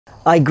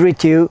I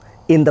greet you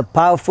in the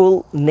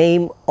powerful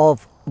name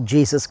of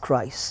Jesus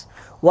Christ.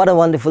 What a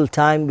wonderful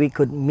time we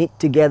could meet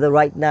together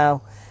right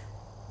now.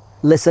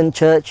 Listen,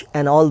 church,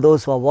 and all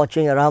those who are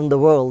watching around the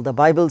world, the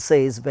Bible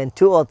says when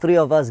two or three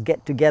of us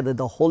get together,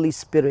 the Holy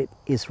Spirit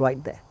is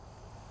right there.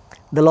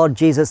 The Lord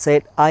Jesus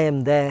said, I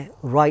am there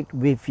right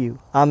with you.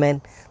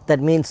 Amen.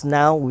 That means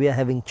now we are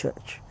having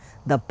church.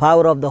 The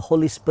power of the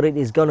Holy Spirit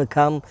is going to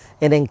come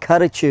and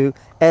encourage you,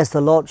 as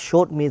the Lord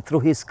showed me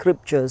through His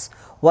scriptures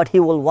what He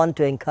will want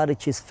to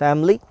encourage His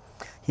family,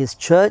 His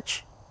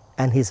church,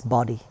 and His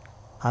body.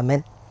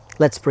 Amen.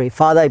 Let's pray.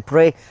 Father, I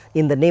pray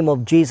in the name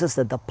of Jesus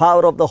that the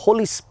power of the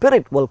Holy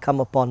Spirit will come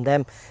upon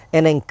them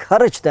and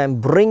encourage them.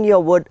 Bring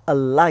your word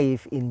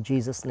alive in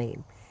Jesus'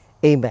 name.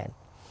 Amen.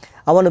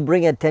 I want to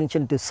bring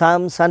attention to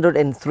Psalms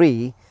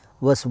 103,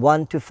 verse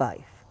 1 to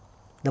 5.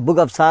 The book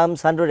of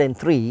Psalms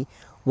 103,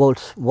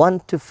 verse 1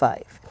 to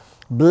 5.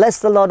 Bless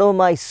the Lord, O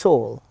my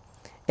soul,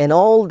 and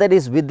all that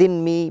is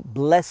within me,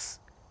 bless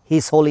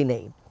His holy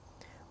name.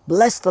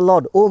 Bless the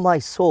Lord, O my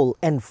soul,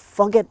 and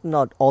forget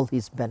not all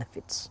His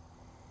benefits,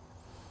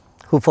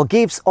 who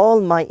forgives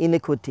all my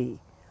iniquity,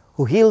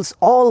 who heals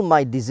all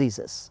my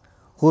diseases,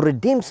 who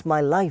redeems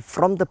my life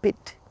from the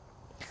pit,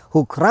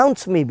 who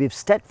crowns me with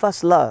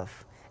steadfast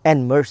love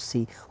and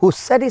mercy, who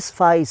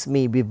satisfies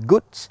me with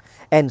goods,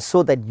 and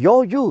so that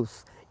your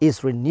youth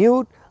is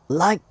renewed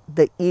like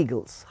the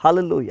eagles.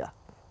 Hallelujah.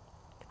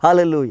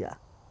 Hallelujah.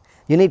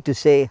 You need to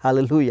say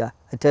hallelujah.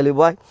 I tell you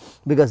why.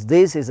 Because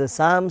this is a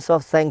Psalms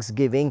of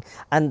thanksgiving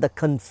and the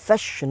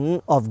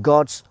confession of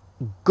God's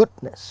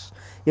goodness.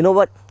 You know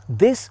what?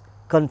 This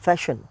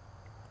confession,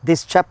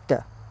 this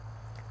chapter,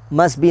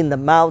 must be in the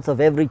mouth of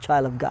every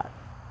child of God.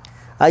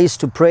 I used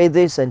to pray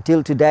this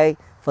until today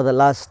for the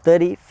last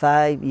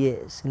 35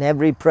 years. In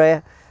every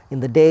prayer,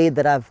 in the day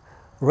that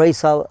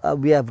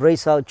we have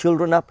raised our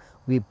children up,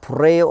 we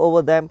pray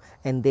over them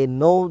and they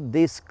know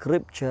this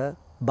scripture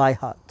by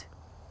heart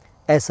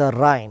as a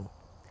rhyme.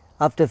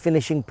 After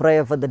finishing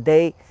prayer for the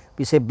day,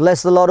 we say,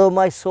 bless the Lord, O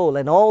my soul,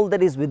 and all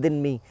that is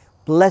within me.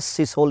 Bless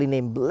His holy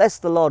name. Bless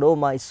the Lord, O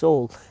my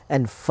soul,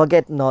 and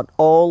forget not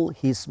all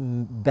His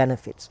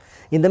benefits.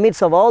 In the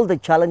midst of all the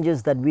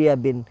challenges that we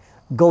have been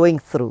going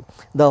through,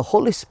 the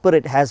Holy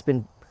Spirit has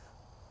been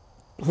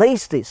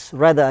placed this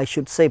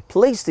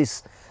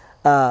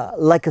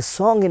like a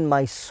song in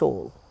my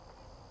soul,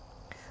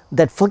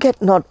 that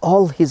forget not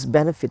all His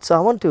benefits. So I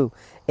want to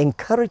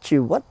encourage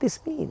you what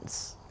this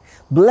means.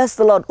 Bless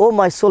the Lord, O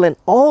my soul, and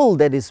all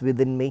that is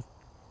within me.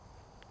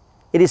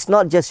 It is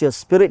not just your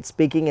spirit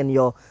speaking and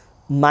your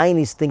mind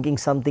is thinking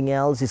something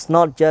else. It's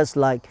not just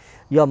like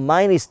your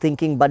mind is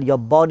thinking, but your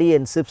body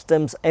and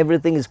systems,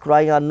 everything is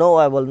crying out, no,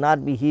 I will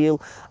not be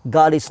healed.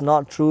 God is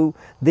not true.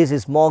 This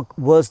is more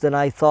worse than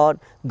I thought.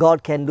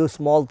 God can do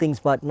small things,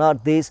 but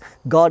not this.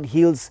 God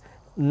heals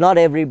not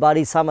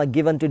everybody. Some are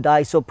given to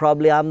die, so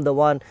probably I'm the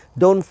one.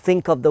 Don't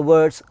think of the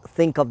worst,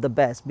 think of the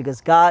best, because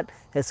God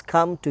has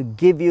come to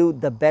give you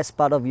the best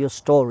part of your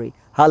story.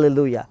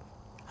 Hallelujah.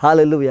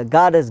 Hallelujah.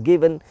 God has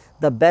given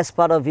the best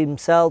part of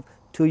Himself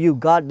to you.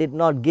 God did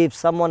not give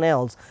someone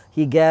else.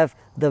 He gave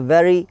the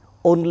very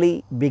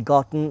only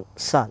begotten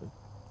Son.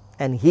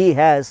 And He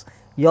has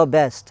your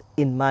best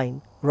in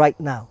mind right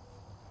now.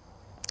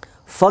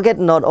 Forget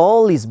not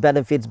all His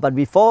benefits, but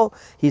before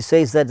He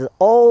says that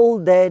all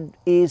that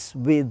is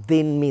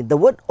within me. The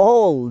word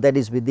all that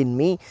is within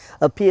me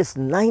appears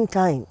 9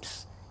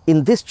 times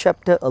in this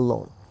chapter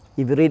alone.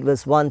 If you read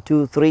verse 1,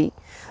 2, 3,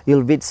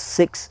 you'll read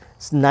 6,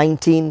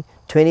 19,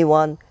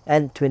 21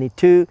 and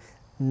 22.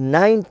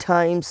 9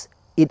 times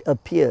it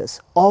appears,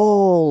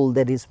 all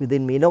that is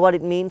within me. You know what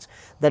it means?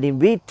 That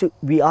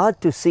we are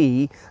to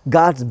see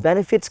God's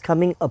benefits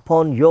coming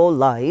upon your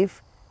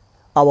life,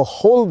 our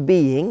whole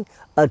being,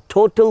 a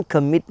total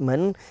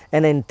commitment,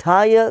 an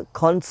entire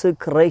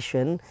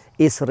consecration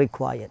is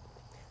required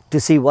to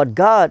see what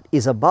God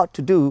is about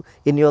to do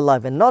in your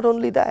life. And not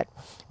only that,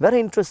 very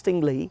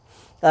interestingly,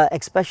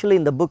 especially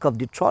in the book of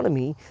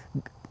Deuteronomy,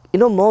 you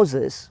know,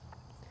 Moses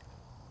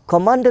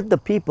commanded the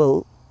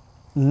people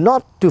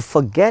not to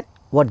forget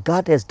what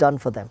God has done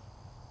for them.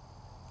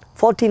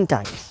 14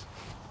 times.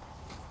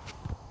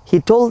 He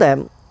told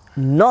them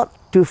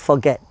not to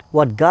forget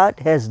what God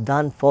has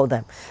done for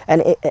them.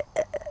 And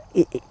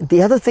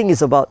the other thing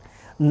is about,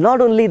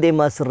 not only they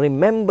must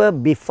remember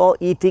before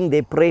eating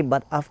they pray,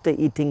 but after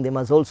eating they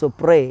must also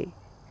pray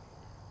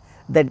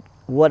that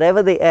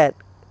whatever they ate,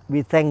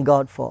 we thank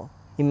God for.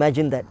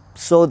 Imagine that.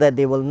 So that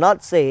they will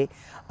not say,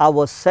 I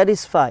was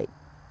satisfied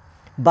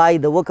by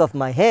the work of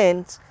my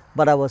hands,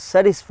 but I was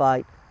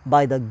satisfied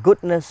by the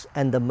goodness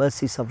and the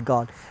mercies of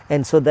God.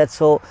 And so that's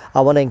so I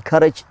want to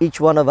encourage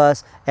each one of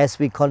us as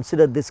we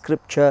consider this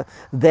scripture.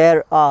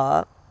 There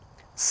are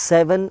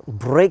 7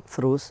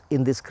 breakthroughs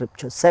in this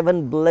scripture,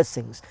 7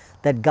 blessings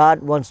that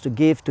God wants to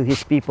give to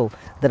His people,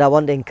 that I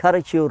want to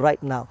encourage you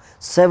right now.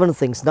 7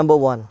 things. Number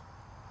 1,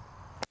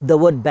 the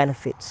word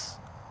benefits.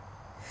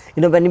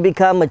 You know, when you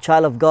become a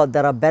child of God,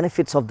 there are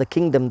benefits of the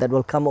kingdom that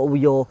will come over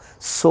your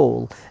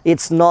soul.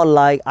 It's not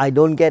like, I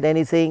don't get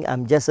anything,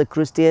 I'm just a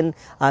Christian,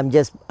 I'm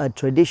just a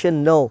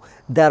tradition. No,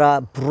 there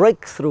are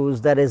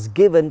breakthroughs that is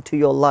given to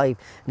your life.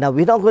 Now,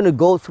 we're not going to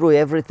go through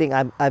everything.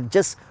 I've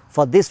just,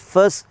 for this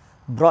first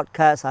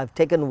broadcast, I've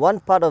taken one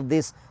part of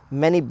this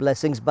many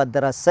blessings, but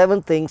there are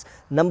 7 things.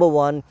 Number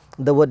 1,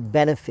 the word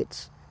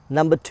benefits.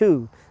 Number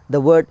 2,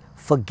 the word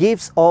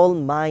forgives all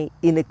my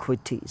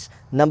iniquities.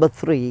 Number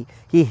 3,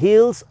 he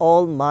heals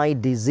all my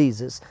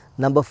diseases.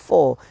 Number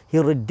 4, he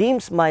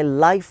redeems my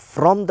life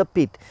from the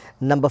pit.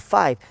 Number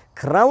 5,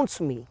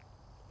 crowns me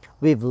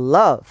with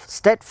love,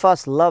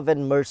 steadfast love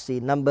and mercy.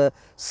 Number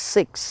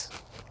 6,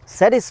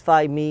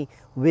 satisfy me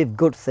with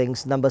good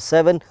things. Number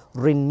 7,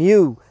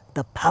 renew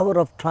the power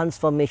of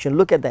transformation.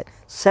 Look at that.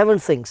 7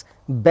 things: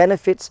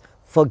 benefits,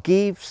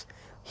 forgives,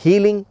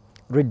 healing,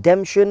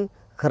 redemption,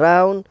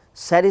 crown,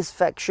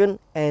 satisfaction,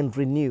 and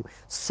renew.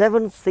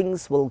 7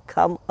 things will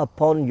come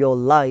upon your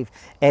life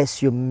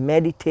as you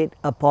meditate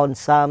upon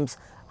Psalms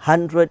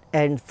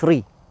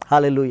 103.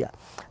 Hallelujah.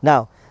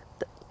 Now,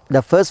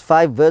 the first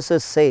 5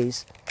 verses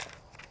says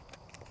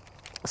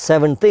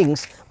 7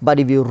 things, but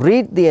if you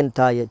read the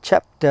entire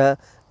chapter,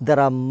 there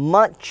are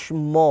much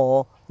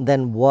more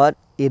than what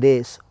it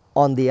is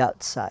on the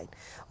outside.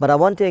 But I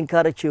want to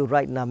encourage you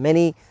right now.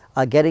 Many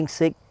are getting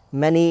sick,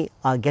 many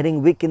are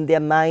getting weak in their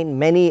mind,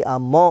 many are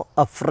more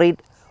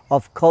afraid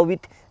of COVID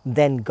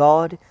than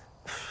God.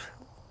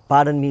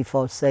 Pardon me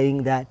for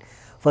saying that.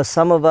 For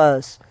some of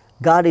us,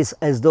 God is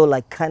as though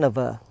like kind of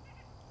a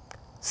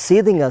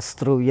seething us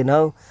through, you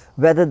know,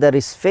 whether there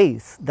is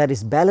faith, that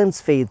is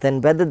balanced faith,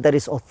 and whether there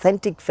is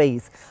authentic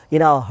faith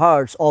in our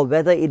hearts, or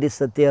whether it is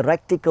a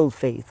theoretical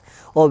faith,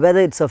 or whether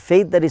it's a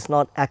faith that is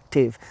not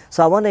active.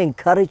 So I want to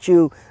encourage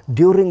you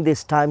during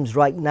these times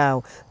right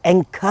now,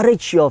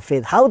 encourage your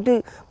faith. How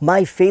do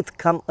my faith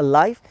come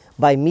alive?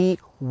 By me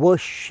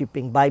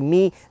worshiping, by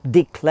me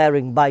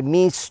declaring, by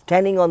me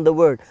standing on the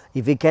word.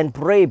 If you can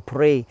pray,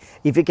 pray.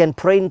 If you can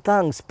pray in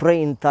tongues,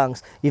 pray in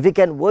tongues. If you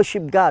can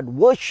worship God,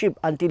 worship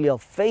until your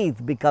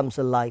faith becomes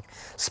alive.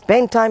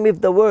 Spend time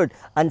with the word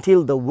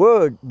until the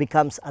word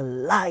becomes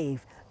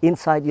alive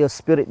inside your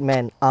spirit,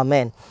 man.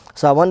 Amen.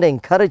 So I want to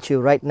encourage you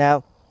right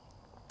now.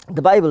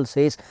 The Bible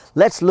says,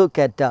 let's look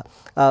at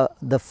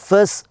the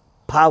first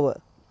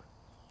power.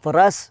 For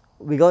us,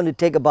 we're going to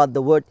take about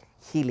the word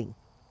healing.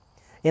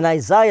 In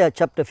Isaiah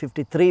chapter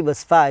 53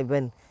 verse 5,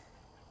 when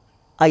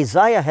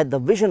Isaiah had the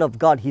vision of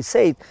God, he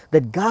said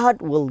that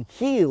God will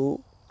heal,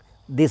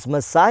 this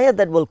Messiah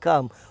that will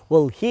come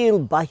will heal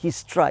by his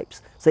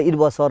stripes. So it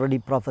was already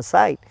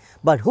prophesied.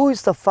 But who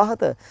is the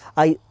Father?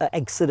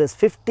 Exodus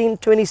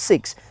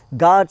 15:26,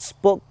 God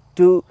spoke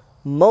to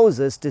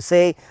Moses to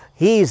say,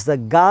 he is the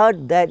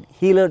God that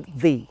healeth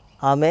thee.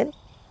 Amen.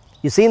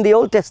 You see, in the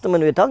Old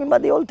Testament, we're talking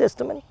about the Old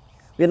Testament.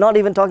 We're not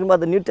even talking about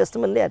the New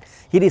Testament yet.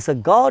 It is a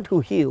God who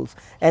heals.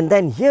 And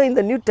then here in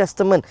the New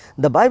Testament,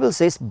 the Bible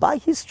says, by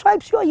his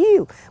stripes you are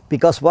healed.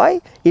 Because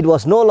why? It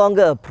was no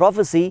longer a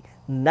prophecy.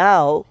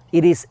 Now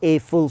it is a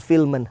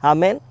fulfillment.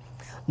 Amen.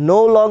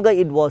 No longer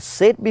it was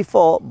said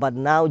before, but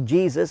now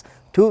Jesus,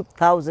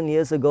 2,000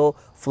 years ago,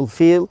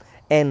 fulfilled.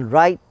 And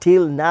right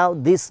till now,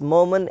 this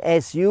moment,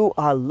 as you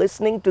are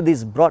listening to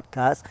this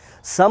broadcast,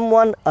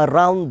 someone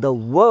around the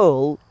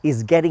world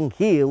is getting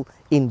healed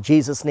in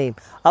Jesus' name.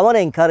 I want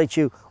to encourage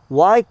you,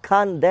 why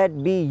can't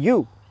that be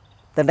you?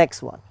 The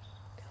next one.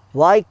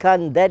 Why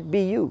can't that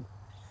be you?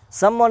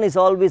 Someone is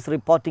always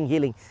reporting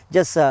healing.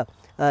 Just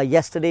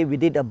yesterday we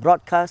did a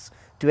broadcast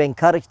to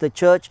encourage the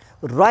church.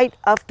 Right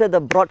after the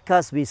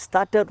broadcast, we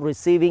started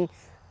receiving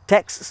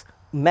text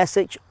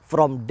message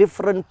from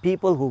different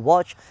people who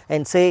watch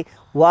and say,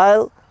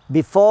 while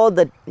before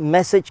the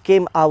message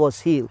came, I was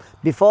healed.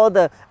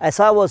 As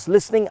I was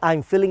listening,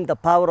 I'm feeling the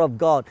power of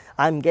God.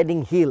 I'm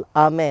getting healed.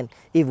 Amen.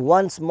 If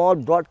one small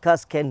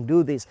broadcast can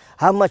do this,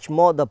 how much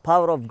more the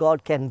power of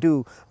God can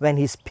do when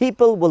his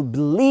people will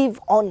believe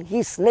on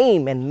his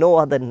name and no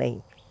other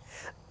name.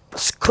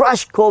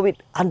 Crush COVID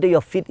under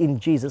your feet in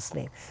Jesus'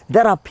 name.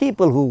 There are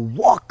people who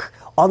walk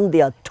on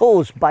their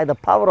toes by the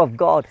power of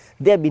God.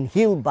 They have been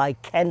healed by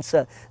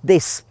cancer. They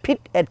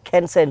spit at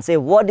cancer and say,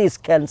 what is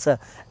cancer?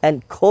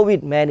 And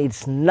COVID, man,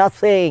 it's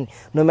nothing.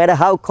 No matter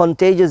how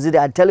contagious it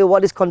is. I tell you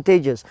what is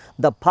contagious.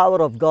 The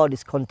power of God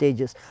is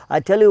contagious.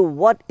 I tell you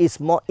what is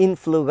more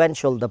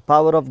influential. The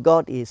power of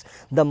God is.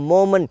 The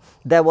moment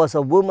there was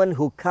a woman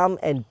who come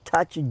and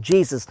touched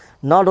Jesus,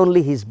 not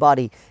only his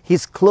body,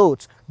 his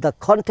clothes, the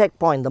contact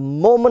point, the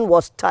moment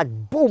was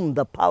touched, boom,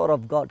 the power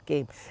of God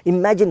came.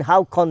 Imagine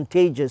how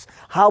contagious,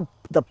 how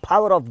the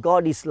power of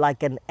God is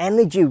like an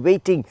energy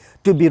waiting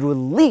to be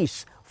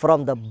released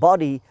from the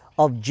body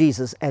of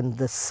Jesus. And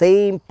the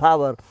same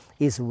power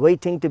is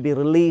waiting to be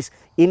released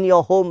in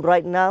your home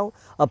right now,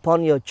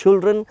 upon your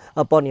children,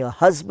 upon your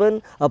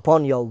husband,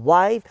 upon your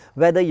wife,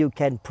 whether you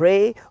can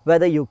pray,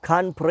 whether you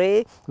can't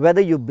pray,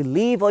 whether you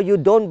believe or you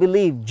don't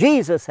believe.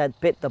 Jesus had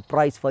paid the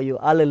price for you.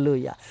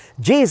 Hallelujah.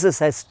 Jesus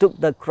has took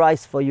the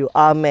Christ for you.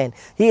 Amen.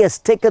 He has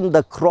taken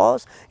the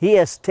cross. He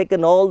has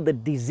taken all the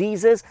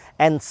diseases,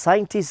 and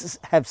scientists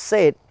have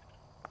said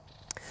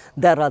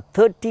there are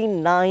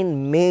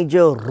 39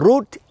 major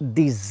root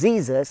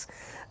diseases,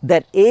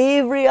 that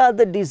every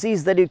other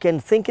disease that you can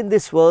think in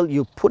this world,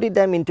 you put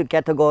them into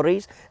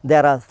categories.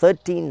 There are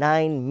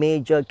 39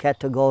 major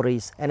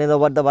categories. And you know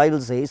what the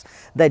Bible says?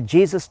 That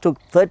Jesus took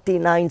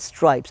 39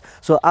 stripes.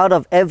 So out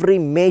of every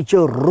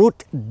major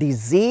root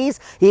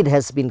disease, it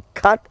has been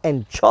cut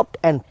and chopped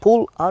and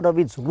pulled out of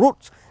its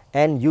roots.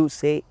 And you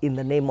say, in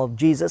the name of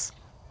Jesus,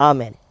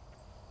 Amen.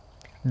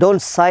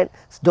 Don't stand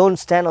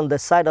on the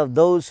side of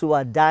those who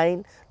are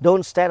dying.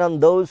 Don't stand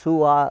on those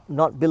who are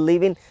not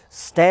believing.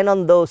 Stand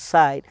on those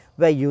sides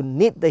where you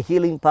need the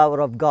healing power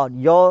of God.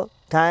 Your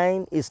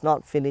time is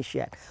not finished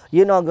yet.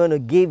 You're not going to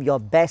give your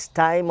best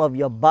time of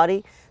your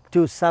body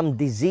to some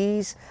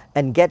disease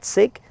and get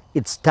sick.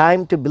 It's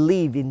time to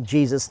believe in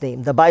Jesus'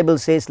 name. The Bible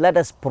says, let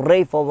us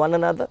pray for one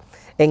another,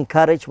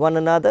 encourage one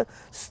another,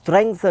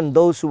 strengthen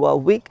those who are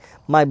weak.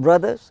 My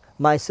brothers,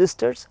 my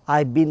sisters,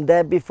 I've been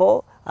there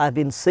before. I've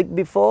been sick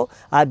before,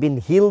 I've been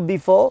healed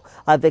before,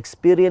 I've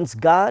experienced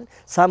God.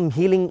 Some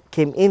healing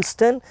came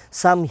instant,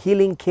 some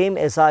healing came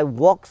as I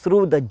walked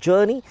through the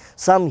journey,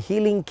 some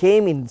healing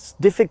came in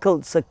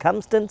difficult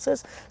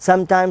circumstances.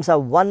 Sometimes I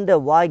wonder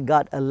why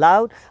God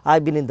allowed.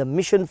 I've been in the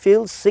mission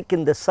field, sick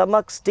in the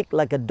stomach, sick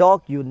like a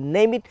dog, you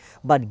name it,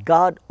 but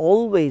God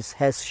always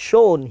has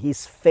shown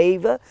His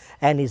favor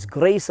and His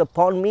grace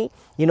upon me.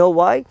 You know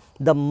why?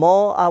 The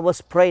more I was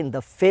praying,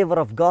 the favor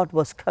of God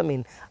was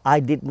coming.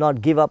 I did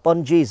not give up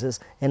on Jesus,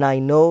 and I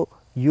know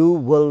you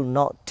will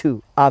not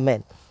too.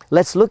 Amen.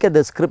 Let's look at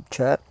the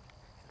scripture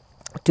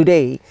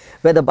today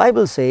where the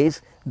Bible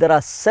says there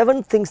are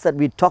 7 things that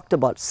we talked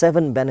about,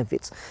 7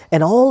 benefits.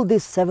 And all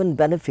these 7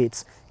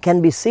 benefits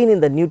can be seen in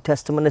the New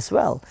Testament as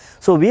well.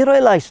 So we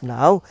realize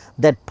now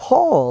that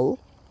Paul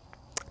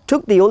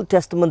took the Old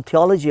Testament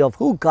theology of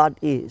who God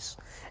is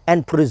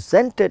and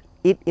presented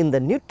it in the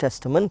New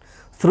Testament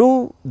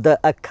through the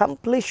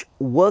accomplished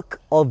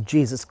work of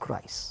Jesus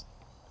Christ.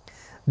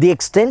 The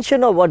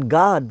extension of what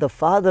God the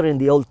Father in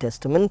the Old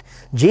Testament,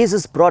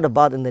 Jesus brought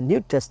about in the New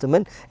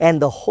Testament,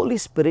 and the Holy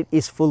Spirit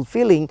is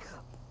fulfilling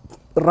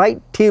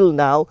right till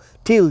now,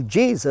 till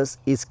Jesus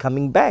is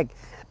coming back.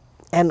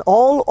 And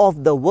all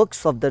of the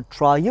works of the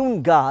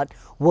triune God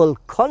will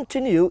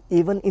continue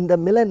even in the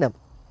millennium.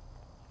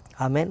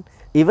 Amen.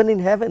 Even in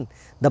heaven,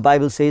 the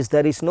Bible says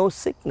there is no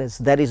sickness,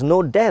 there is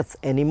no death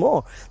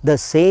anymore. The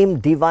same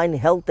divine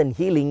health and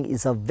healing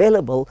is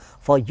available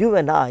for you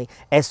and I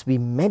as we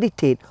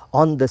meditate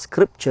on the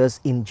scriptures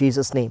in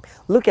Jesus' name.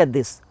 Look at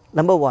this.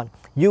 Number 1,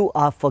 you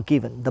are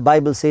forgiven. The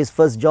Bible says,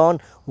 1 John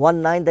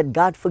 1:9, that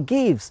God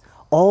forgives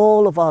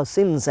all of our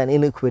sins and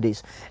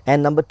iniquities.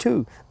 And number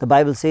 2, the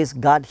Bible says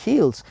God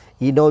heals.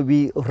 You know,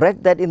 we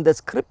read that in the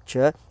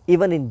scripture,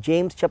 even in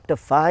James chapter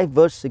 5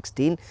 verse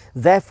 16,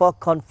 therefore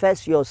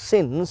confess your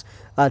sins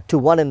to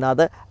one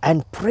another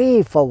and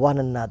pray for one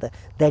another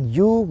that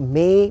you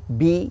may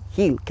be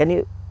healed. Can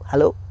you,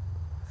 hello?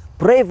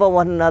 Pray for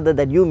one another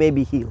that you may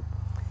be healed.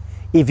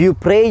 If you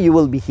pray, you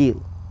will be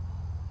healed.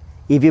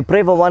 If you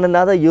pray for one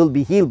another, you'll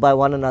be healed by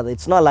one another.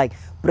 It's not like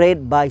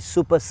prayed by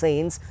super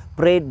saints,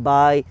 prayed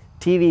by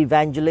TV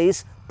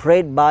evangelists,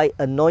 prayed by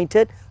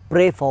anointed.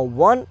 Pray for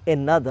one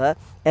another,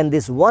 and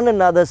this one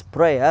another's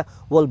prayer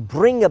will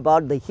bring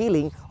about the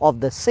healing of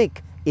the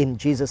sick in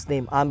Jesus'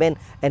 name. Amen.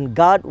 And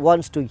God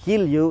wants to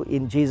heal you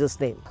in Jesus'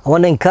 name. I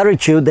want to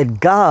encourage you that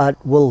God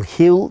will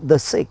heal the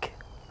sick.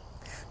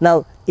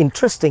 Now,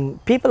 interesting,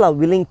 people are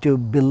willing to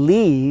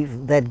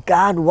believe that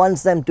God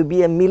wants them to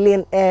be a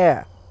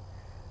millionaire,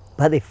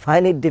 but they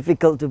find it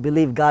difficult to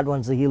believe God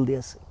wants to heal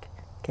their sick.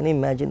 Can you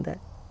imagine that?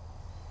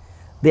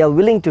 They are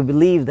willing to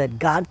believe that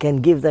God can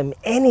give them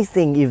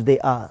anything if they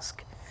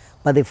ask,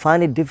 but they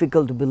find it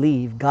difficult to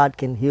believe God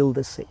can heal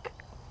the sick.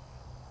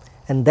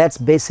 And that's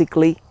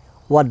basically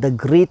what the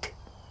greed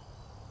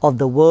of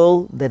the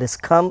world that has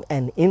come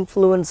and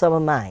influenced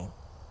our mind.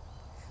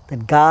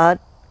 That God,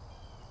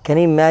 can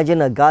you imagine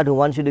a God who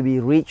wants you to be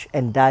rich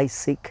and die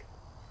sick?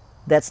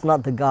 That's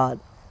not the God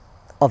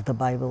of the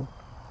Bible.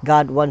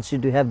 God wants you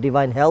to have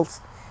divine health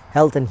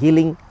and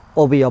healing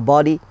over your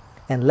body.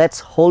 And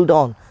let's hold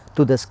on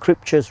to the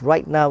scriptures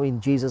right now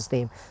in Jesus'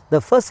 name. The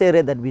first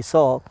area that we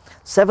saw,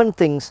 7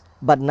 things,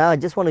 but now I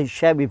just want to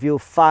share with you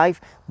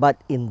 5,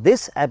 but in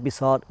this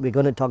episode we're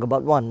going to talk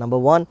about 1. Number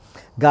 1,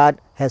 God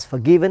has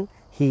forgiven,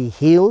 He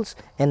heals,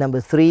 and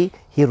number 3,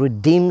 He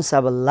redeems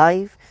our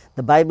life.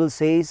 The Bible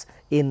says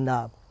in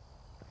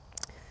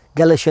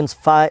Galatians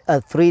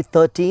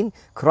 3:13,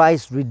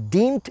 Christ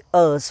redeemed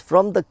us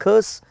from the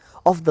curse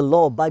of the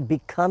law by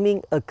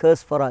becoming a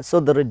curse for us. So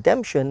the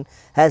redemption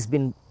has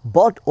been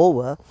bought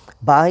over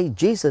by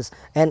Jesus.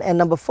 And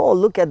number 4,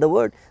 look at the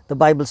word. The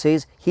Bible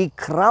says He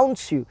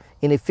crowns you.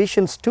 In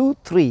Ephesians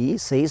 2:3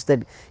 says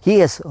that He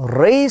has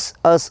raised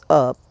us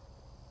up.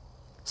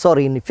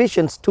 Sorry, in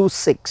Ephesians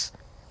 2:6,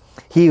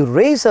 He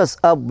raised us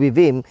up with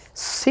Him,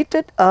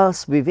 seated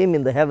us with Him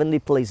in the heavenly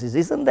places.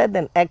 Isn't that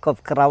an act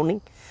of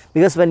crowning?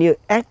 Because when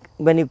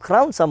you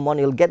crown someone,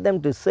 you'll get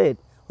them to sit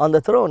on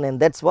the throne, and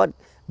that's what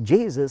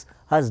Jesus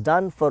has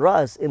done for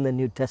us in the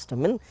New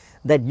Testament,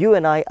 that you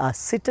and I are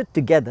seated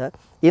together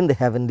in the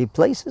heavenly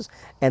places.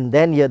 And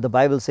then here the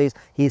Bible says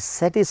He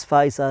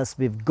satisfies us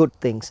with good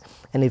things.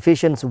 And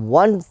Ephesians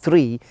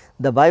 1:3,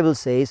 the Bible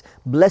says,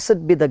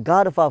 "Blessed be the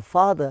God of our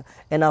Father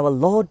and our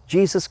Lord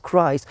Jesus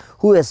Christ,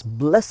 who has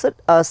blessed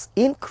us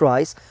in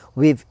Christ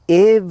with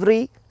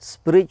every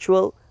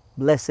spiritual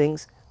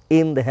blessings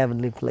in the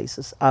heavenly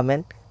places."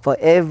 Amen. For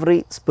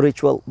every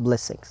spiritual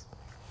blessings.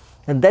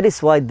 And that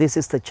is why this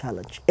is the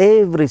challenge.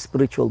 Every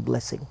spiritual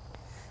blessing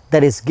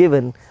that is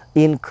given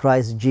in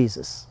Christ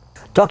Jesus.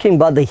 Talking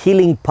about the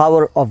healing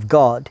power of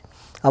God,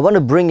 I want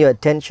to bring your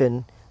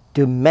attention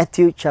to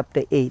Matthew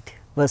chapter 8,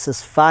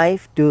 verses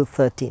 5 to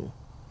 13.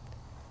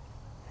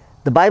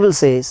 The Bible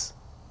says,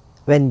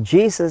 when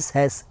Jesus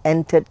has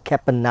entered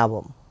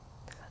Capernaum,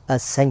 a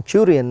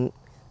centurion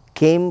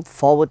came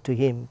forward to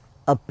Him,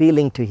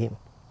 appealing to Him,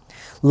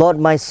 "Lord,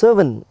 my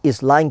servant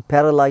is lying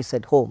paralyzed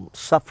at home,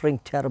 suffering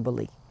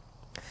terribly."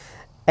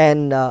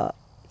 And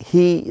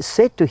He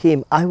said to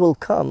him, "I will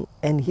come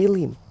and heal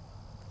him."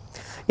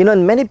 You know,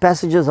 in many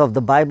passages of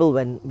the Bible,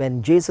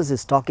 when Jesus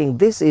is talking,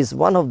 this is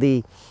one of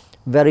the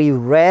very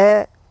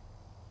rare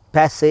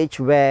passage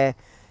where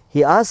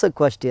He asks a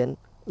question,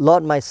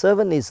 "Lord, my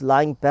servant is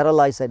lying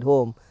paralyzed at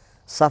home,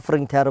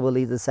 suffering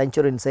terribly." The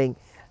centurion saying,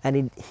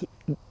 and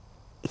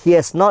he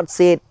has not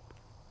said,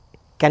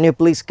 "Can you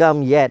please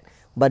come yet?"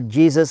 But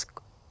Jesus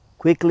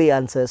quickly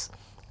answers,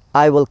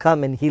 "I will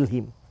come and heal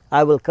him.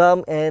 I will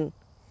come and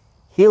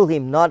heal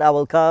him, not I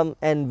will come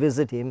and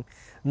visit him,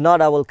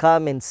 not I will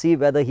come and see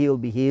whether he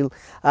will be healed.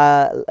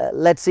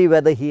 Let's see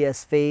whether he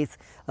has faith.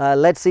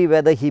 Let's see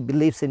whether he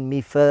believes in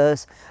me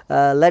first.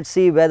 Let's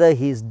see whether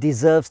he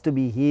deserves to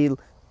be healed.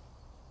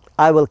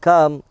 I will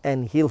come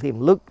and heal him."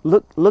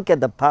 Look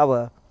at the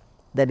power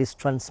that is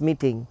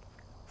transmitting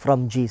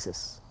from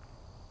Jesus.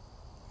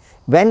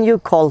 When you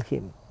call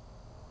Him,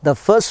 the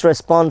first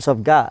response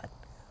of God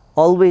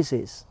always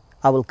is,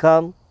 "I will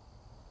come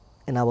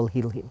and I will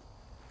heal him."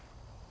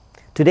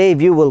 Today,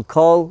 if you will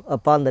call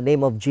upon the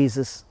name of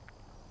Jesus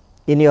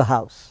in your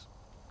house,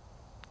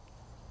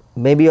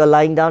 maybe you're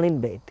lying down in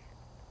bed,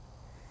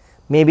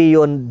 maybe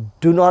you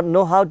do not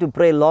know how to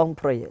pray long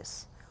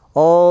prayers,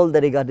 all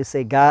that you got to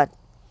say, "God,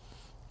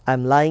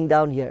 I'm lying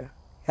down here,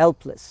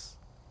 helpless.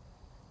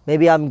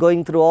 Maybe I'm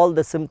going through all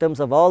the symptoms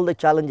of all the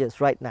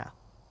challenges right now.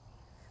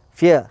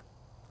 Fear,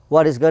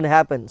 what is going to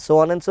happen, so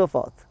on and so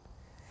forth."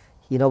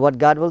 You know what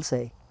God will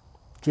say?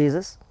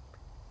 Jesus,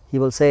 He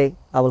will say,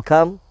 "I will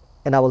come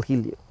and I will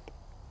heal you."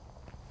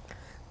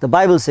 The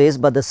Bible says,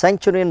 "But the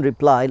centurion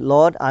replied,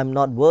 Lord, I am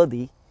not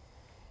worthy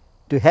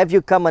to have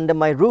you come under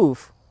my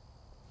roof,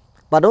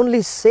 but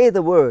only say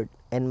the word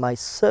and my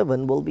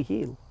servant will be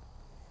healed."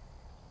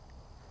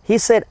 He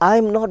said, "I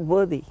am not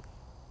worthy."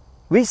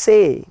 We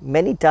say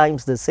many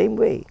times the same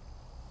way,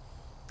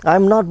 "I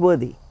am not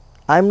worthy,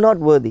 I am not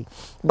worthy."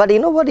 But you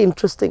know what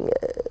interesting,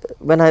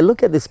 when I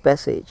look at this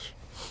passage,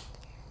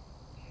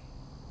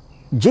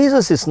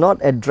 Jesus is not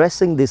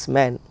addressing this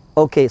man,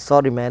 "Okay,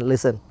 sorry man,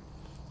 listen,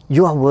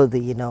 you are worthy,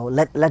 you know,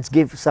 let's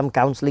give some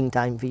counseling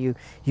time for you.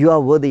 You are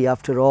worthy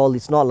after all,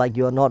 it's not like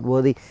you are not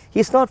worthy."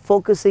 He's not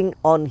focusing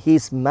on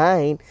his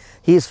mind,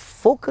 he's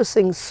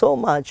focusing so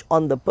much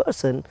on the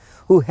person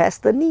who has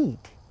the need.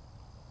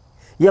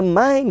 Your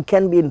mind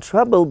can be in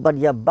trouble, but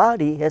your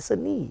body has a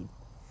need.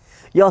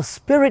 Your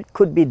spirit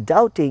could be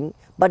doubting,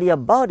 but your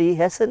body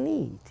has a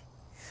need.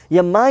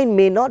 Your mind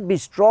may not be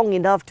strong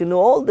enough to know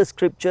all the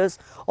scriptures,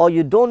 or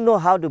you don't know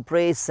how to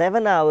pray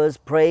 7 hours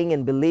praying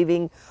and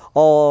believing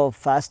or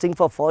fasting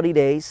for 40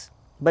 days,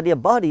 but your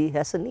body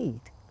has a need.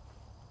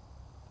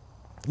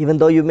 Even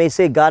though you may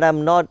say, "God,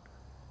 I'm not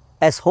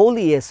as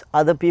holy as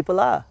other people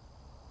are,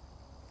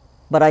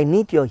 but I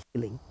need your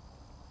healing."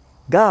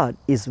 God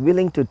is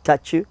willing to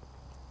touch you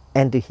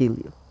and to heal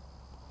you.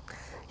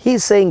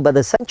 He's saying, "But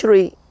the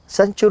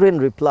centurion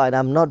replied,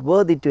 I'm not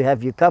worthy to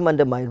have you come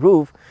under my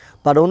roof,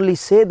 but only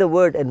say the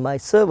word and my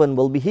servant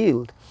will be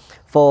healed.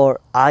 For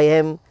I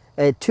am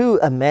too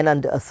a man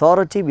under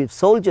authority with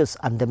soldiers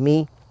under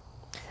me.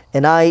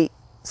 And I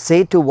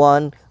say to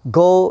one,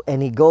 go,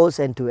 and he goes,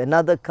 and to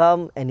another,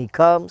 come, and he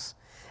comes,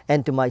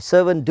 and to my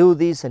servant, do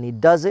this, and he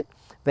does it."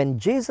 When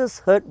Jesus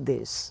heard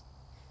this,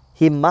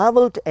 He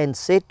marveled and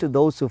said to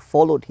those who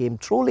followed Him,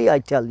 "Truly I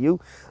tell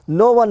you,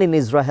 no one in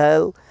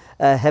Israel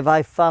have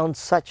I found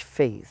such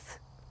faith.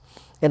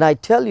 And I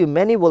tell you,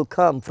 many will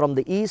come from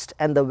the east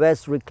and the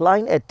west,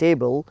 recline at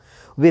table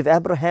with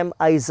Abraham,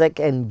 Isaac,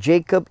 and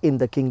Jacob in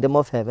the kingdom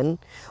of heaven,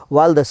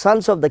 while the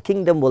sons of the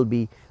kingdom will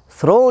be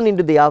thrown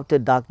into the outer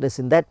darkness.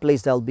 In that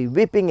place there will be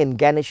weeping and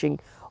gnashing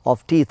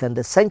of teeth. And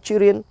the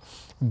centurion,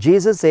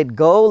 Jesus said,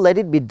 go, let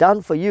it be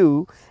done for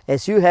you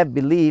as you have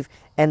believed.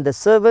 And the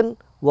servant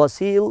was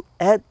healed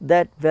at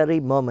that very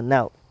moment.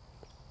 Now,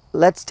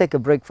 let's take a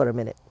break for a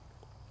minute.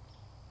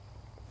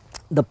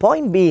 The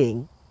point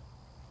being,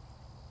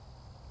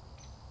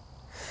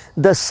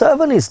 the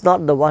servant is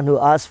not the one who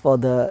asked for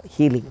the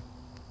healing.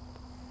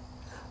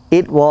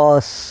 It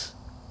was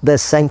the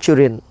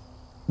centurion,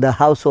 the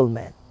household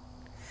man.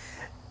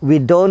 We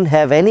don't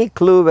have any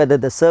clue whether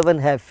the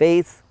servant have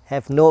faith,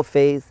 have no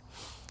faith,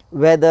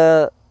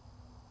 whether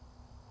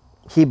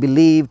he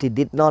believed, he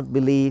did not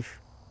believe.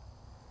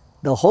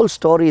 The whole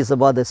story is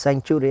about the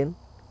centurion.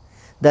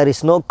 There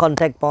is no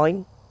contact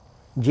point.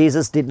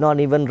 Jesus did not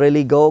even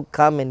really go,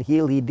 come and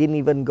heal. He didn't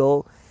even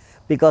go,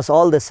 because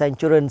all the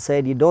centurion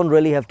said, you don't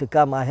really have to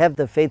come. I have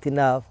the faith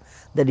enough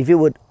that if you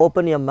would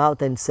open your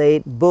mouth and say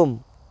it,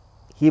 boom,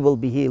 he will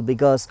be healed,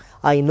 because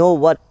I know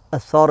what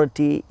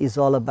authority is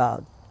all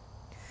about.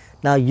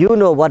 Now you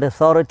know what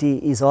authority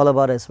is all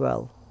about as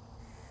well.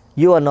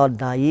 You are not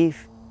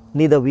naive,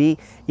 neither we.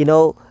 You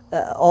know,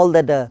 all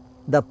that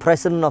the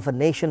president of a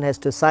nation has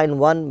to sign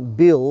one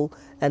bill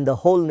and the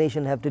whole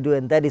nation have to do,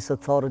 and that is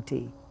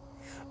authority.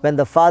 When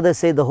the father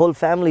says the whole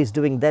family is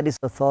doing, that is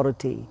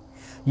authority.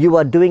 You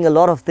are doing a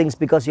lot of things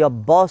because your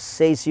boss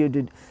says you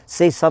to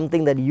say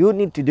something that you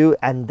need to do,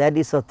 and that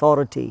is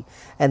authority.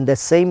 And the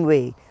same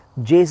way,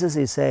 Jesus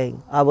is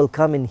saying, I will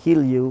come and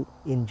heal you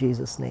in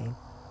Jesus' name.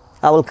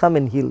 I will come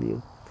and heal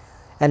you.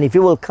 And if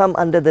you will come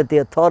under the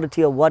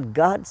authority of what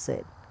God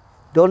said,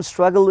 don't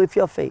struggle with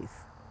your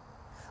faith.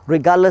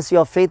 Regardless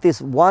your faith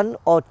is 1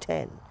 or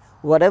 10,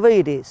 whatever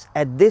it is,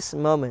 at this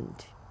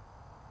moment,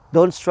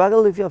 don't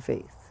struggle with your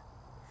faith.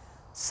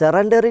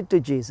 Surrender it to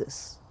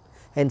Jesus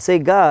and say,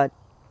 God,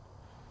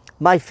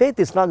 my faith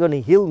is not going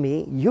to heal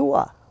me, you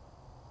are.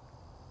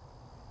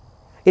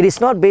 It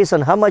is not based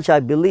on how much I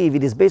believe,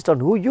 it is based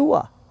on who you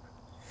are.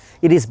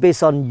 It is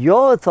based on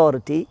your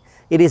authority,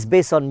 it is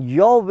based on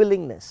your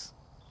willingness.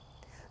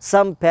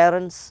 Some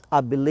parents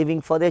are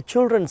believing for their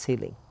children's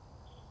healing.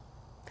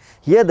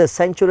 Here the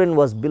centurion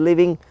was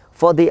believing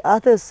for the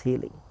other's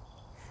healing.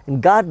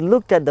 And God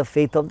looked at the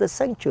faith of the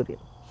centurion.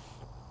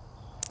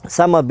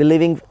 Some are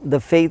believing the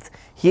faith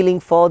healing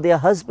for their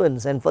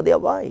husbands and for their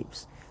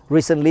wives.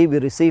 Recently we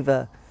received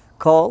a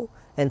call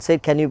and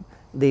said,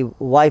 the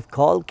wife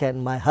called,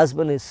 can my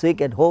husband is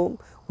sick at home,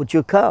 would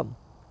you come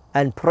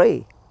and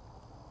pray?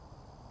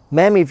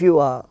 Ma'am, if you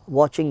are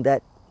watching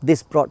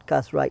this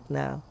broadcast right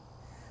now,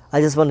 I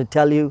just want to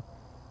tell you,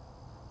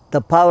 the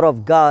power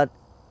of God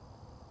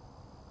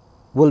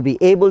will be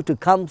able to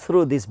come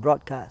through this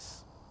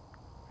broadcast.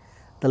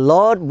 The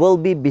Lord will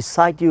be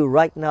beside you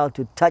right now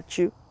to touch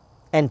you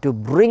and to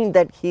bring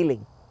that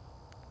healing.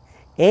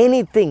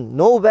 Anything,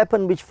 no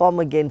weapon which form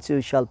against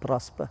you shall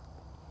prosper.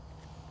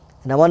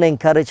 And I want to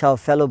encourage our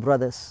fellow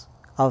brothers,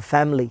 our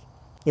family,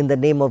 in the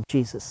name of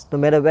Jesus, no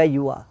matter where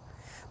you are.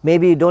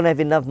 Maybe you don't have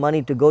enough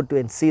money to go to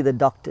and see the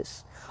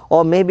doctors.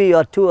 Or maybe you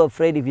are too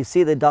afraid if you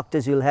see the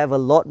doctors, you'll have a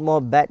lot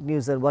more bad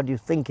news than what you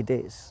think it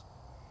is.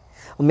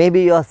 Or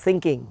maybe you are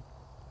thinking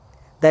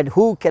that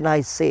who can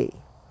I say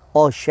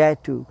or share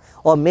to?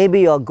 Or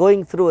maybe you are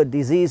going through a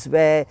disease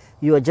where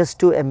you are just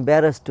too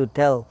embarrassed to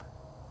tell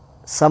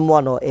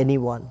someone or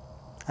anyone.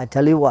 I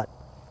tell you what,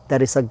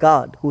 there is a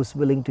God who is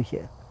willing to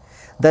hear.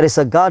 There is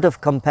a God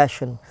of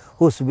compassion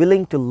who is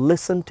willing to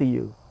listen to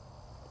you.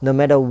 No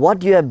matter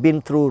what you have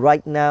been through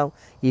right now,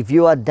 if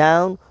you are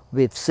down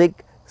with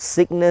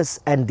sickness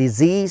and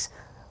disease,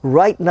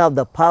 right now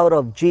the power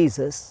of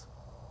Jesus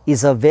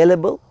is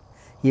available.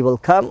 He will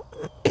come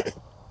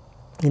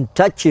and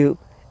touch you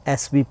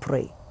as we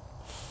pray.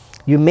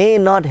 You may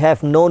not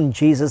have known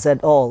Jesus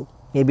at all.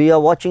 Maybe you are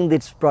watching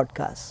this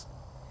broadcast.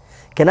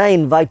 Can I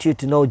invite you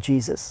to know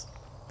Jesus?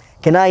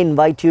 Can I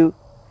invite you,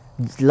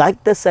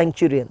 like the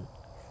centurion,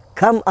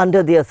 come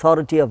under the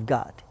authority of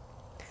God.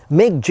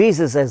 Make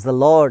Jesus as the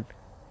Lord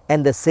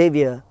and the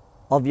Savior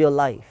of your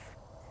life.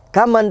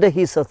 Come under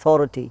His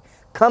authority.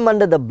 Come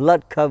under the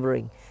blood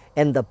covering,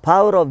 and the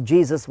power of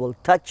Jesus will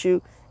touch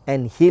you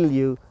and heal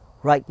you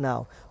right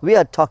now. We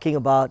are talking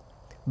about,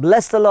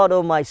 bless the Lord,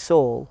 O my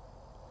soul,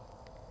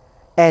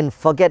 and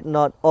forget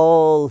not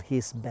all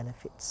His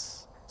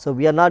benefits. So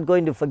we are not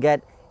going to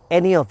forget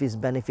any of His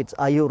benefits.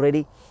 Are you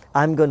ready?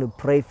 I'm going to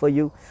pray for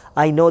you.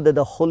 I know that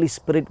the Holy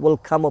Spirit will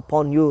come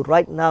upon you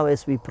right now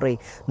as we pray.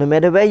 No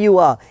matter where you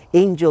are,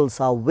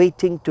 angels are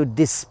waiting to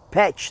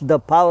dispatch the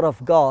power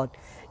of God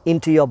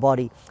into your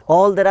body.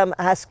 All that I'm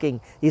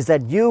asking is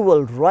that you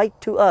will write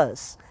to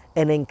us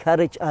and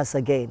encourage us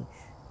again.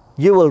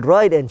 You will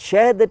write and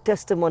share the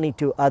testimony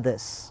to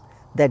others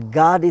that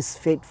God is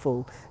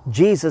faithful.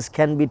 Jesus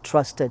can be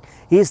trusted.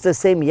 He is the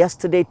same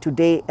yesterday,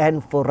 today,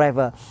 and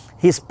forever.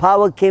 His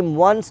power came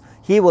once,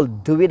 He will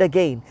do it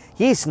again.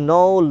 He is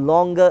no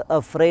longer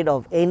afraid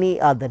of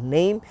any other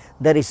name.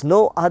 There is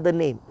no other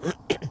name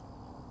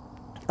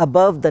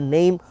above the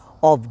name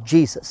of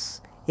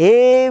Jesus.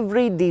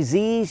 Every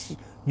disease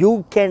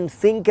you can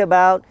think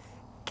about,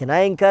 can I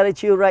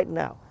encourage you right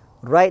now?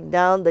 Write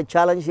down the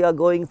challenge you are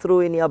going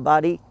through in your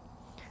body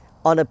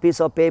on a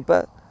piece of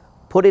paper.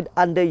 Put it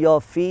under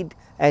your feet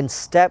and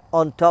step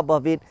on top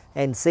of it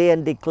and say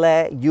and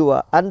declare, you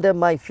are under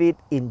my feet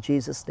in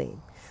Jesus'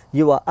 name.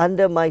 You are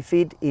under my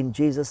feet in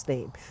Jesus'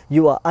 name.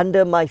 You are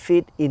under my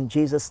feet in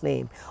Jesus'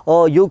 name.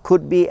 Or you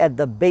could be at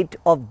the bait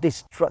of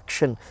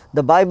destruction.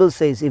 The Bible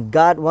says if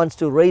God wants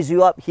to raise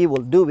you up, He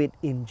will do it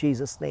in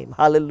Jesus' name.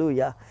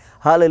 Hallelujah.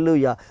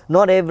 Hallelujah.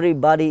 Not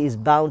everybody is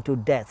bound to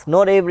death.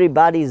 Not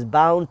everybody is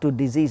bound to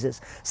diseases.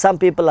 Some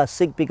people are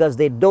sick because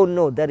they don't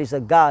know there is a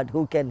God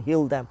who can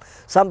heal them.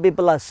 Some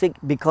people are sick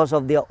because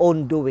of their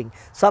own doing.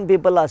 Some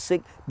people are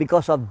sick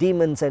because of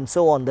demons and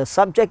so on. The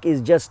subject is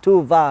just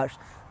too vast.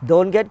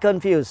 Don't get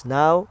confused.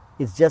 Now,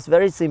 it's just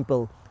very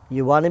simple.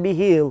 You want to be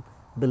healed,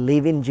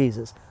 believe in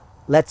Jesus.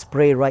 Let's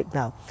pray right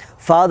now.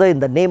 Father, in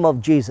the name of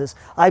Jesus,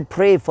 I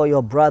pray for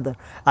your brother.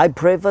 I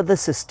pray for the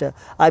sister.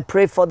 I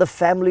pray for the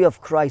family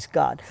of Christ,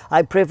 God.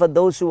 I pray for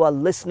those who are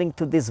listening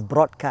to this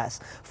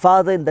broadcast.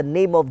 Father, in the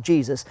name of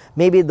Jesus,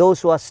 maybe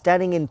those who are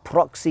standing in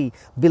proxy,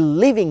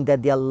 believing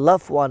that their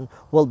loved one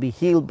will be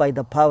healed by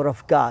the power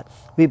of God.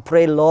 We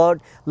pray,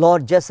 Lord,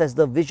 just as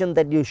the vision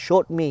that you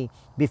showed me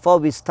before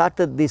we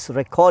started this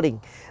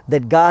recording,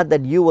 that God,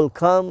 that you will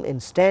come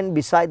and stand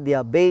beside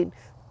their bed,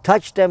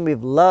 touch them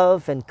with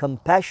love and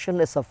compassion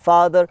as a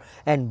father,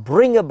 and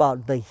bring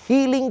about the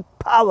healing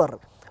power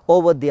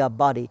over their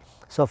body.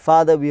 So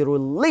Father, we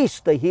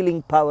release the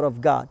healing power of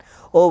God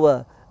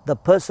over the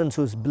persons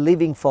who's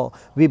believing for.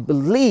 We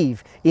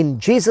believe in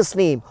Jesus'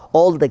 name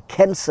all the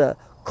cancer,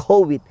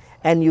 COVID,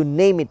 and you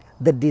name it,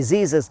 the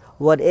diseases,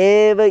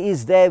 whatever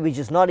is there which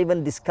is not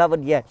even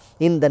discovered yet,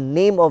 in the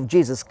name of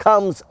Jesus,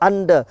 comes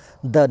under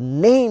the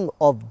name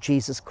of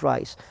Jesus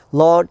Christ.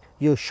 Lord,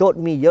 you showed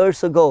me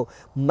years ago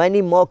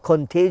many more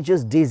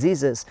contagious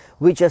diseases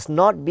which has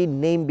not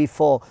been named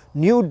before.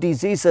 New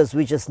diseases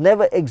which has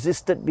never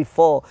existed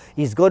before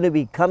is going to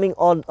be coming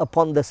on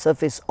upon the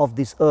surface of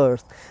this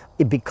earth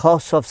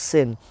because of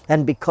sin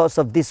and because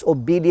of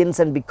disobedience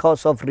and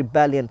because of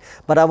rebellion.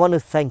 But I want to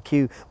thank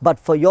you. But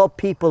for your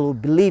people who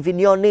believe in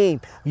your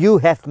name, you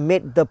have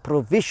made the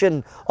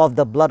provision of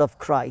the blood of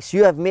Christ.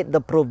 You have made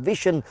the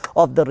provision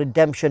of the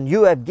redemption.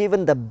 You have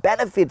given the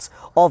benefits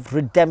of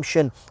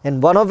redemption,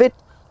 and one of it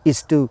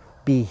is to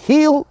be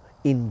healed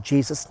in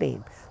Jesus'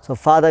 name. So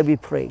Father, we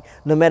pray,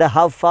 no matter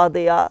how far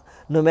they are,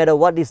 no matter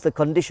what is the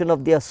condition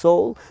of their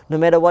soul, no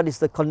matter what is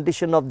the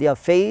condition of their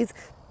faith,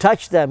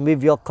 touch them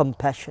with your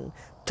compassion.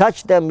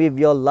 Touch them with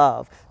your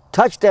love.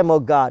 Touch them, oh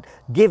God.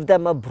 Give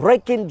them a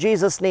break in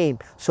Jesus' name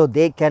so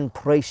they can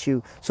praise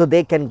you, so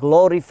they can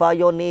glorify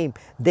your name,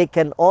 they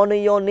can honor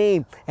your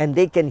name, and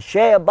they can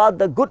share about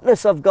the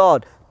goodness of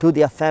God to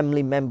their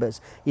family members.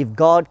 If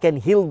God can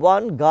heal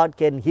one, God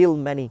can heal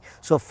many.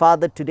 So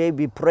Father, today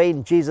we pray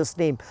in Jesus'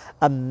 name,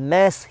 a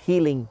mass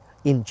healing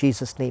in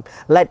Jesus' name.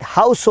 Let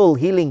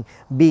household healing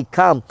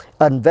become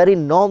a very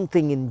norm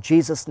thing in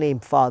Jesus' name,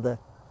 Father.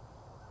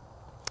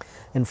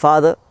 And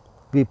Father,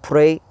 we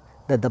pray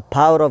that the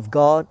power of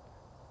God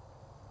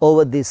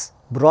over this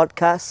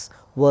broadcast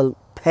will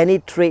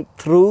penetrate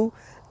through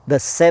the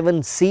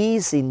 7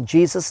 seas in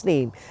Jesus'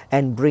 name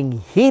and bring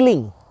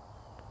healing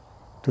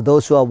to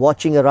those who are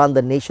watching around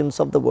the nations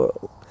of the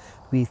world.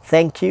 We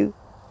thank you,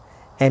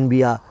 and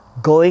we are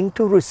going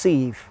to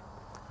receive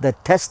the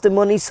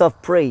testimonies of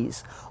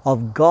praise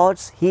of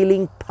God's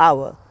healing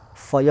power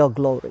for your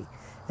glory.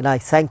 And I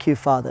thank you,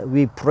 Father.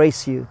 We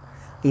praise you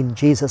in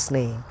Jesus'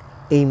 name.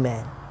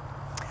 Amen.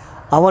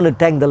 I want to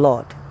thank the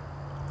Lord.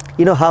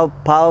 You know how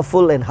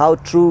powerful and how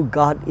true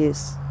God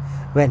is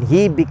when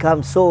He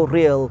becomes so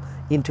real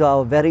into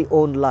our very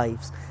own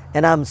lives.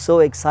 And I'm so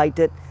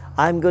excited.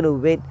 I'm going to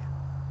wait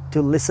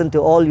to listen to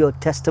all your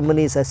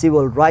testimonies as you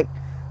will write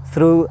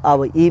through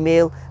our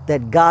email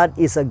that God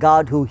is a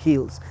God who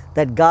heals,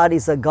 that God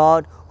is a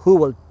God who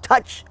will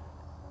touch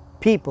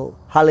people.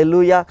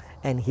 Hallelujah.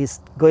 And He's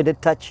going to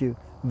touch you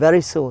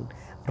very soon.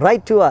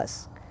 Write to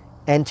us.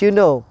 And you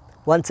know,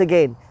 once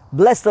again,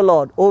 bless the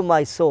Lord, O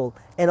my soul,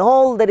 and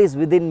all that is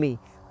within me.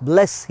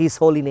 Bless His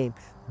holy name.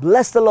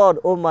 Bless the Lord,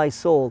 O my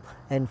soul,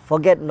 and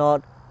forget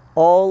not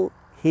all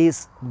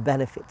His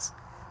benefits.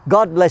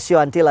 God bless you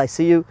until I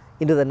see you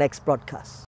into the next broadcast.